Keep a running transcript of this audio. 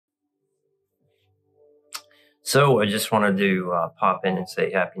So I just wanted to pop in and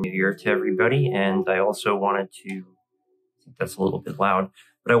say Happy New Year to everybody. And I also wanted to, I think that's a little bit loud,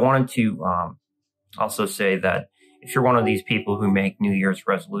 but I wanted to also say that if you're one of these people who make New Year's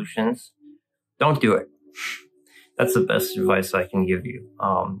resolutions, don't do it. That's the best advice I can give you.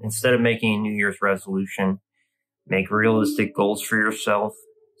 Instead of making a New Year's resolution, make realistic goals for yourself,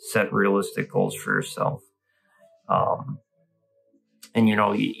 set realistic goals for yourself. And,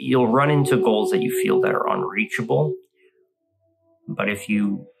 you'll run into goals that you feel that are unreachable. But if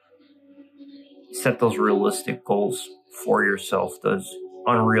you set those realistic goals for yourself, those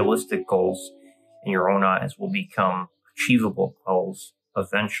unrealistic goals in your own eyes will become achievable goals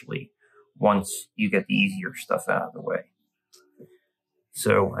eventually once you get the easier stuff out of the way.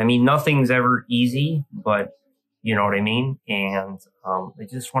 So, nothing's ever easy, but you know what I mean? And I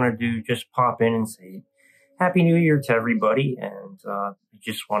just wanted to just pop in and say Happy New Year to everybody. And I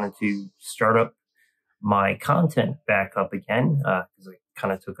just wanted to start up my content back up again because I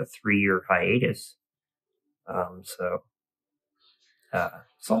kind of took a 3-year hiatus. So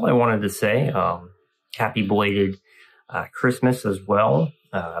that's all I wanted to say. Happy belated Christmas as well.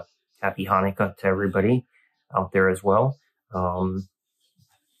 Happy Hanukkah to everybody out there as well. I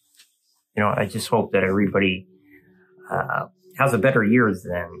just hope that everybody has a better year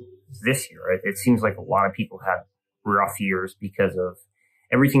than this year. It seems like a lot of people had rough years because of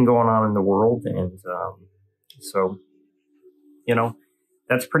everything going on in the world. And so,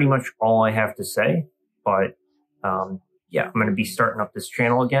 that's pretty much all I have to say. But yeah, I'm going to be starting up this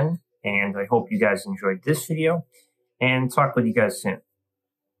channel again. And I hope you guys enjoyed this video and talk with you guys soon.